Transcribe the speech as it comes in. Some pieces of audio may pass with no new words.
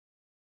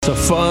It's a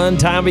fun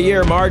time of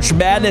year. March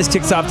Madness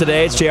kicks off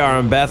today. It's JR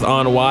and Beth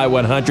on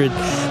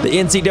Y100. The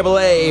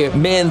NCAA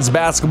men's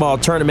basketball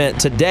tournament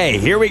today.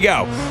 Here we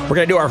go. We're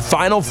going to do our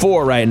Final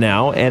Four right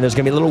now, and there's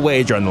going to be a little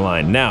wager on the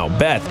line. Now,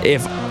 Beth,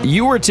 if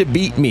you were to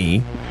beat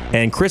me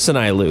and Chris and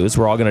I lose,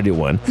 we're all going to do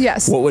one.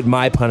 Yes. What would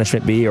my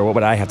punishment be, or what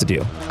would I have to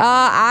do?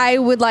 I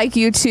would like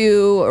you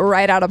to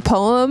write out a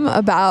poem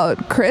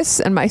about Chris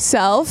and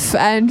myself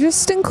and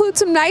just include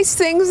some nice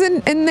things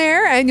in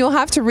there, and you'll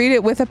have to read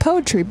it with a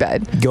poetry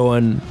bed.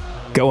 Going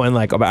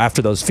like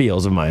after those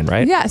feels of mine,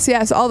 right?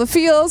 Yes. All the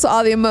feels,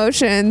 all the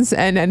emotions,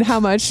 and how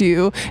much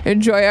you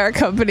enjoy our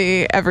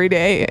company every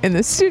day in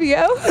the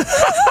studio.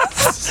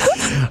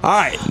 All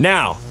right.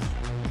 Now,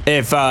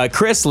 if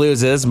Chris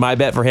loses, my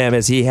bet for him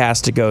is he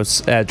has to go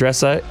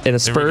dress in a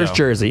Spurs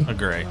jersey.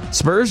 Agree.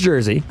 Spurs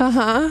jersey.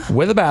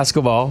 With a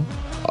basketball,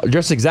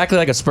 dressed exactly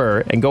like a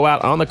Spur, and go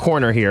out on the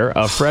corner here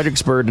of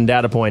Fredericksburg and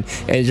Data Point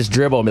and just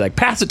dribble and be like,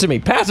 pass it to me,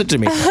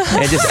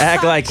 and just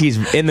act like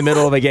he's in the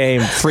middle of a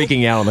game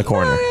freaking out on the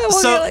corner.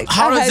 So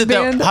how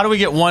do we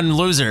get one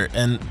loser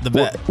in the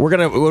bet?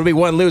 It'll be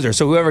one loser.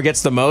 So whoever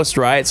gets the most,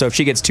 right? So if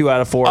she gets 2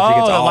 out of 4, if she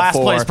gets all last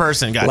 4, place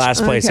person. Gotcha.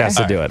 Last place has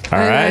to do it. All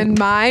right. And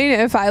mine,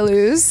 if I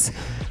lose.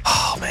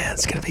 Oh, man,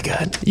 it's going to be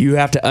good. You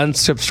have to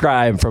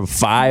unsubscribe from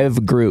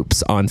 5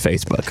 groups on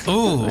Facebook.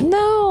 Ooh.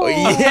 No.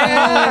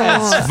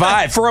 Yes.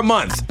 5 for a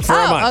month.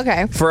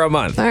 Okay. For a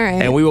month. All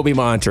right. And we will be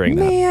monitoring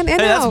them. Man, Hey,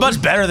 that's much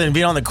better than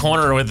being on the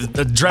corner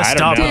with dressed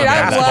up. Dude,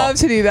 I'd love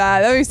to do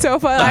that. That'd be so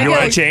fun. You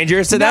want to change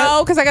yours to that?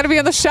 No, because I got to be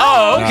on the show.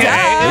 Oh, okay.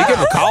 Yeah. You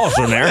can call us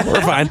from there.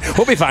 We're fine.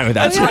 We'll be fine with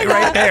that. That's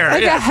right there.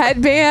 Like a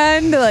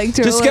headband.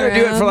 Just got to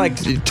do it for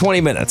like 20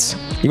 minutes.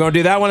 You want to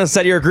do that one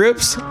instead of your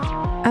groups?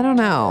 I don't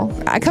know.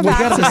 I come We back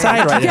got to to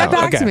decide right now. Get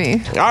back to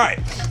me. All right.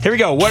 Here we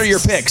go. What are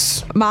your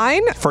picks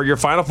Mine? for your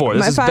Final Four?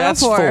 This My is Final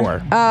Beth's Four.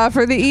 4.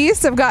 For the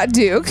East, I've got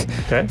Duke.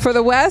 Okay. For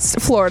the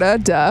West, Florida.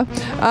 Duh.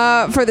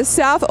 For the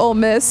South, Ole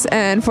Miss.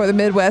 And for the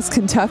Midwest,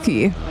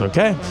 Kentucky.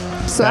 Okay.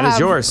 So That is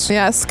yours.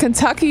 Yes.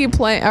 Kentucky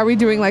playing. Are we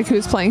doing like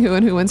who's playing who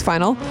and who wins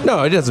final?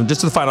 No, it doesn't.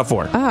 Just the Final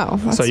Four.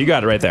 Oh. So you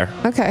got it right there.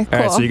 Okay, cool.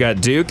 All right, so you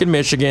got Duke and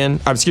Michigan.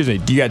 Excuse me.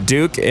 You got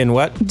Duke and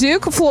what?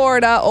 Duke,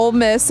 Florida, Ole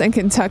Miss, and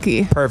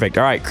Kentucky. Perfect.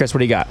 All right, Chris, what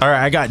do you got? All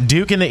right, I got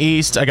Duke in the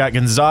East. I got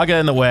Gonzaga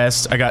in the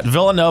West. I got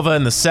Villanova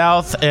in the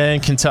South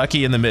and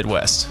Kentucky in the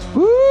Midwest.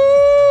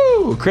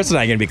 Woo! Chris and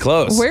I are going to be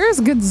close. Where's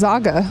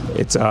Gonzaga?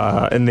 It's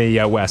in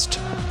the West.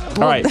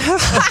 All right.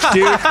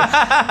 Duke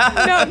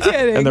No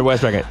kidding. in the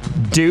West bracket.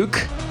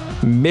 Duke,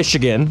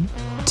 Michigan,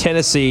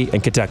 Tennessee,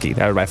 and Kentucky.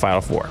 That are my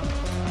Final Four.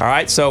 All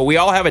right, so we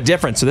all have a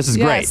difference, so this is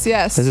great.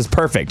 Yes. This is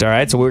perfect, all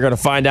right? So we're going to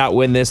find out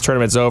when this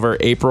tournament's over.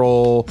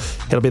 It'll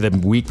be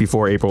the week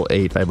before April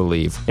 8th, I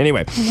believe.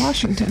 Anyway,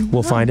 Washington.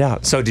 we'll find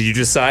out. So did you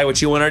decide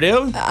what you want to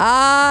do?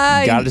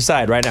 Got to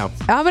decide right now.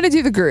 I'm going to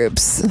do the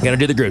groups. Going to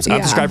do the groups. Yeah.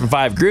 I'm subscribed from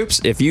 5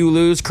 groups. If you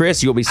lose,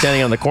 Chris, you'll be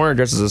standing on the corner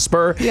dressed as a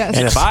Spur. Yes.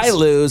 And if I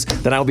lose,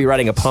 then I will be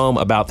writing a poem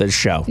about this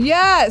show.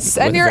 Yes,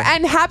 and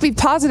happy,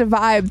 positive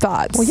vibe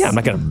thoughts. Well, yeah, I'm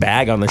not going to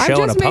bag on the show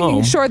in I'm a just making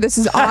poem. sure this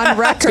is on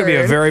record. It's going to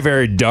be a very,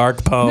 very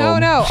dark poem.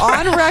 No,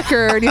 on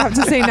record, you have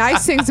to say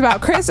nice things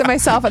about Chris and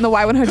myself and the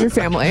Y100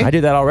 family. I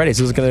did that already,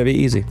 so it's going to be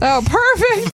easy. Oh, perfect.